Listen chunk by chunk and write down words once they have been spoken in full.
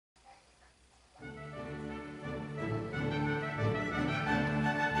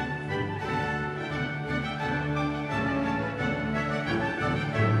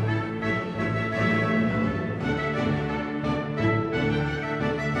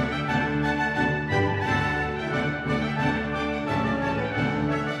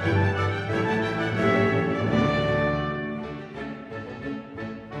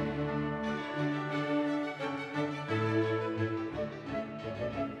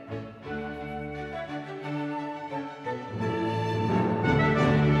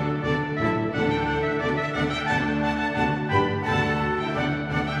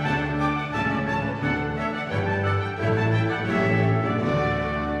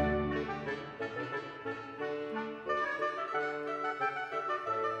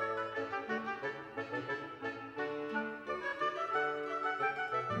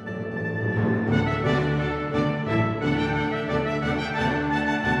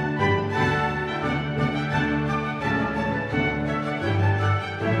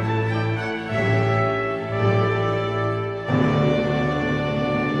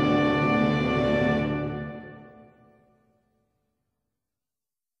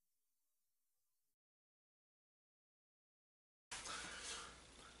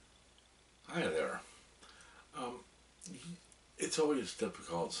Hi there. Um, it's always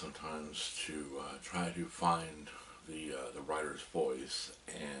difficult sometimes to try to find the writer's voice,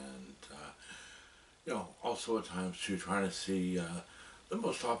 and also at times to try to see the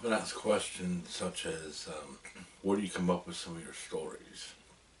most often asked questions, such as where do you come up with some of your stories?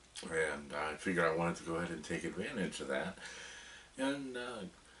 And I figured I wanted to go ahead and take advantage of that and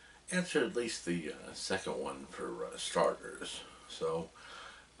answer at least the second one for starters. So.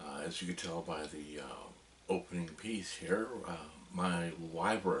 As you can tell by the opening piece here, my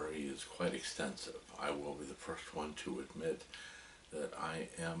library is quite extensive. I will be the first one to admit that I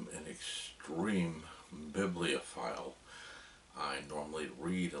am an extreme bibliophile. I normally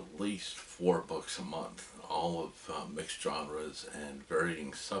read at least 4 books a month, all of mixed genres and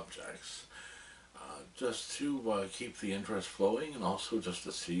varying subjects, just to keep the interest flowing and also just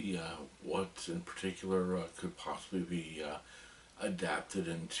to see what in particular could possibly be adapted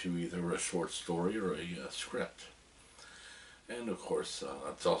into either a short story or a script. And of course,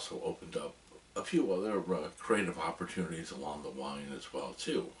 that's also opened up a few other creative opportunities along the line as well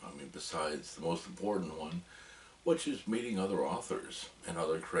too. I mean, besides the most important one, which is meeting other authors and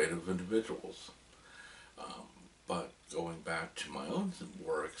other creative individuals. Um, but going back to my own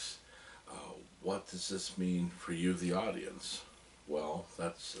works, uh, what does this mean for you, the audience? Well,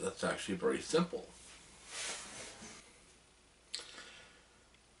 that's actually very simple.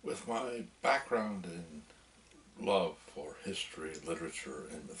 With my background in love for history, literature,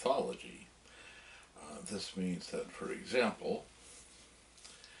 and mythology, this means that, for example,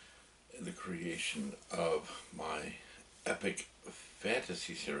 in the creation of my epic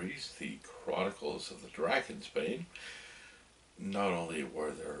fantasy series, The Chronicles of the Dragon's not only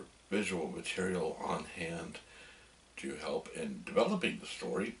were there visual material on hand to help in developing the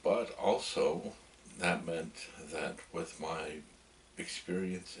story, but also that meant that with my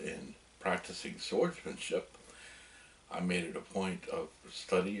experience in practicing swordsmanship, I made it a point of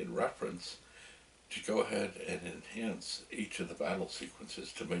study and reference to go ahead and enhance each of the battle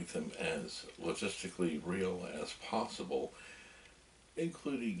sequences to make them as logistically real as possible,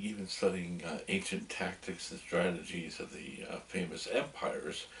 including even studying ancient tactics and strategies of the famous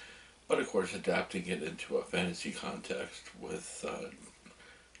empires, but of course adapting it into a fantasy context with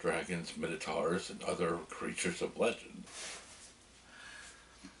dragons, minotaurs, and other creatures of legend.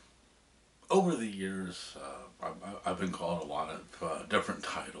 Over the years, I've been called a lot of different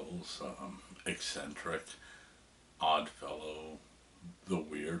titles: eccentric, oddfellow, the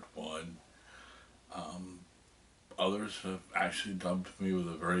weird one. Um, Others have actually dubbed me with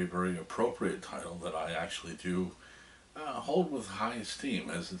a very, very appropriate title that I actually do hold with high esteem,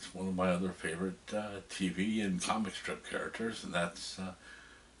 as it's one of my other favorite TV and comic strip characters, and that's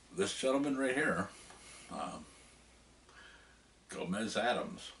this gentleman right here, um, Gomez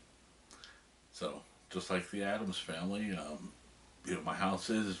Adams. So, just like the Adams family, my house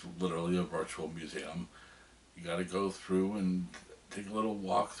is literally a virtual museum. You got to go through and take a little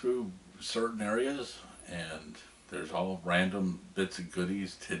walk through certain areas, and there's all random bits and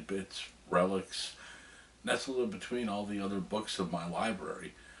goodies, tidbits, relics, nestled in between all the other books of my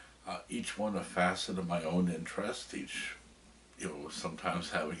library. Each one a facet of my own interest, each, sometimes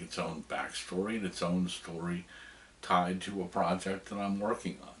having its own backstory and its own story tied to a project that I'm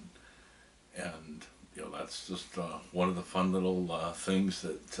working on. And that's just one of the fun little things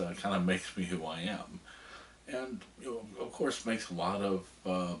that kind of makes me who I am. And of course, makes a lot of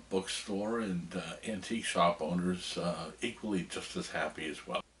bookstore and antique shop owners equally just as happy as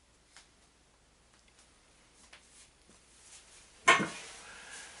well.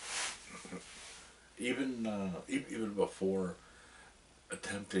 Even before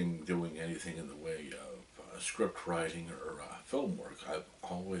attempting doing anything in the way of script writing or film work, I've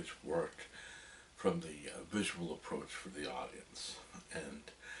always worked from the visual approach for the audience, and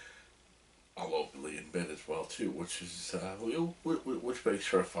I'll openly admit as well too, which is which makes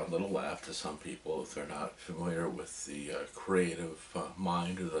for a fun little laugh to some people if they're not familiar with the creative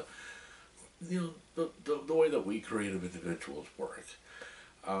mind or the way that we creative individuals work.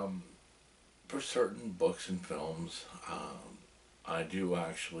 Um, for certain books and films, I do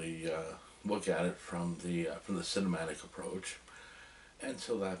actually look at it from the cinematic approach. And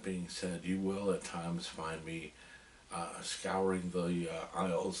so that being said, you will at times find me scouring the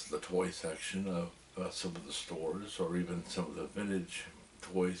aisles, the toy section of some of the stores, or even some of the vintage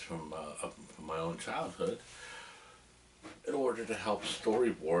toys from my own childhood, in order to help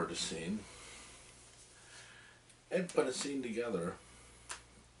storyboard a scene and put a scene together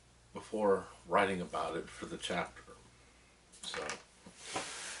before writing about it for the chapter. So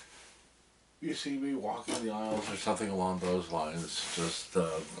you see me walking the aisles or something along those lines, just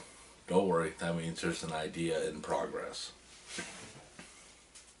don't worry, that means there's an idea in progress.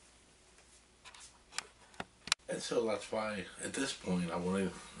 And so that's why, at this point, I want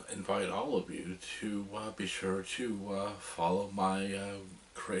to invite all of you to be sure to follow my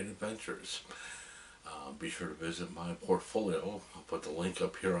creative ventures. Be sure to visit my portfolio. I'll put the link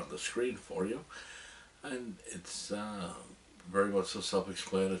up here on the screen for you. And it's very much so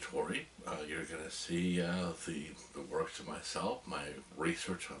self-explanatory. You're going to see the works of myself, my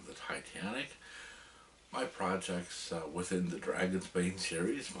research on the Titanic, my projects within the Dragon's Bane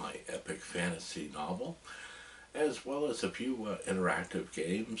series, my epic fantasy novel, as well as a few interactive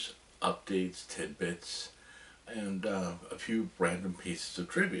games, updates, tidbits, and a few random pieces of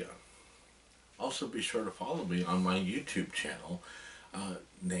trivia. Also, be sure to follow me on my YouTube channel,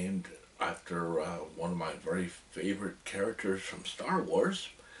 named after one of my very favorite characters from Star Wars,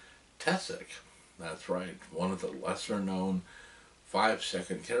 Tessic. That's right, one of the lesser known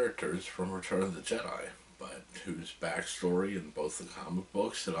 5-second characters from Return of the Jedi, but whose backstory in both the comic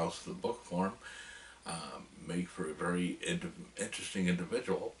books and also the book form make for a very interesting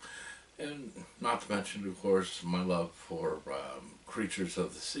individual. And not to mention, of course, my love for creatures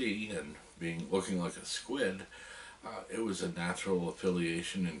of the sea and looking like a squid. It was a natural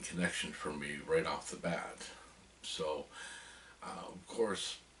affiliation and connection for me right off the bat. So, of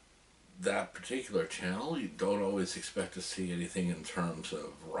course, that particular channel, you don't always expect to see anything in terms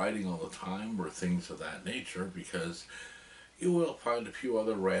of writing all the time or things of that nature, because you will find a few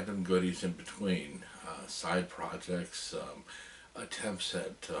other random goodies in between. Side projects, attempts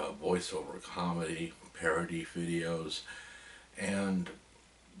at voiceover comedy, parody videos, and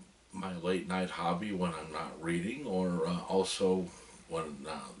my late night hobby when I'm not reading, or also when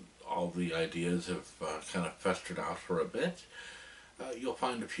all the ideas have kind of festered out for a bit. You'll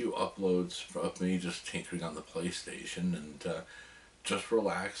find a few uploads of me just tinkering on the PlayStation and just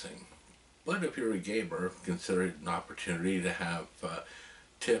relaxing. But if you're a gamer, consider it an opportunity to have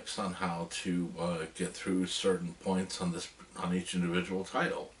tips on how to get through certain points on each individual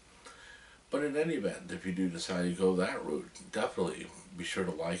title. But in any event, if you do decide to go that route, definitely be sure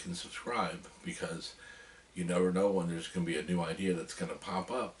to like and subscribe, because you never know when there's going to be a new idea that's going to pop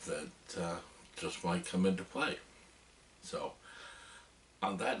up that just might come into play. So,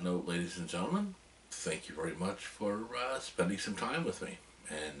 on that note, ladies and gentlemen, thank you very much for spending some time with me.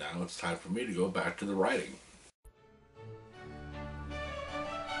 And now it's time for me to go back to the writing.